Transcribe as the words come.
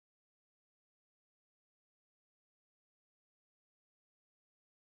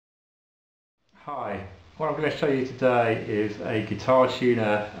Hi, what I'm going to show you today is a guitar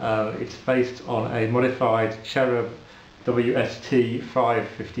tuner. It's based on a modified Cherub WST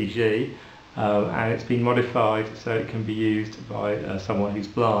 550G and it's been modified so it can be used by someone who's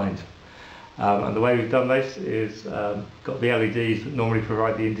blind. And the way we've done this is got the LEDs that normally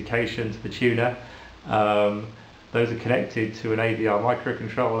provide the indication to the tuner. Those are connected to an AVR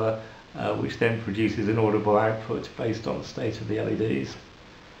microcontroller which then produces an audible output based on the state of the LEDs.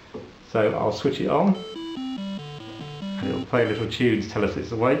 So I'll switch it on and it'll play a little tune to tell us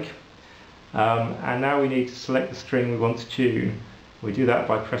it's awake. And now we need to select the string we want to tune. We do that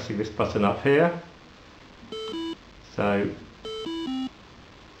by pressing this button up here. So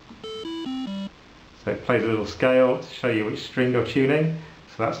it plays a little scale to show you which string you're tuning.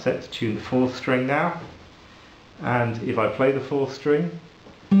 So that's set to tune the 4th string now. And if I play the 4th string,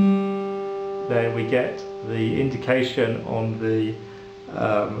 then we get the indication on the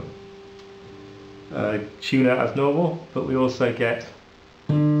tuner as normal, but we also get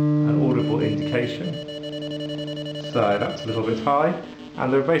an audible indication. So that's a little bit high,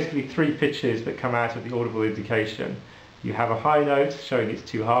 and there are basically 3 pitches that come out of the audible indication. You have a high note showing it's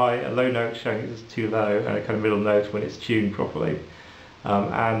too high, a low note showing it's too low, and a kind of middle note when it's tuned properly.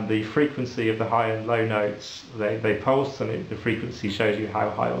 And the frequency of the high and low notes, they pulse, and the frequency shows you how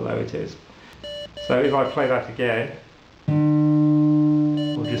high or low it is. So if I play that again,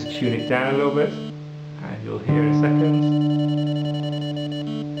 we'll just tune it down a little bit, and you'll hear in a second.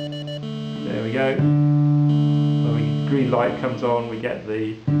 There we go. When the green light comes on, we get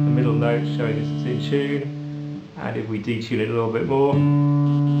the middle note showing us it's in tune, and if we detune it a little bit more,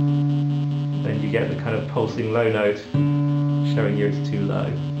 then you get the kind of pulsing low note showing you it's too low.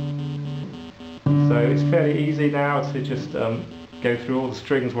 So it's fairly easy now to just go through all the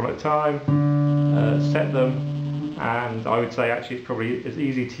strings one at a time, set them, and I would say actually it's probably as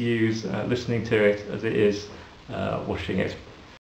easy to use listening to it as it is watching it.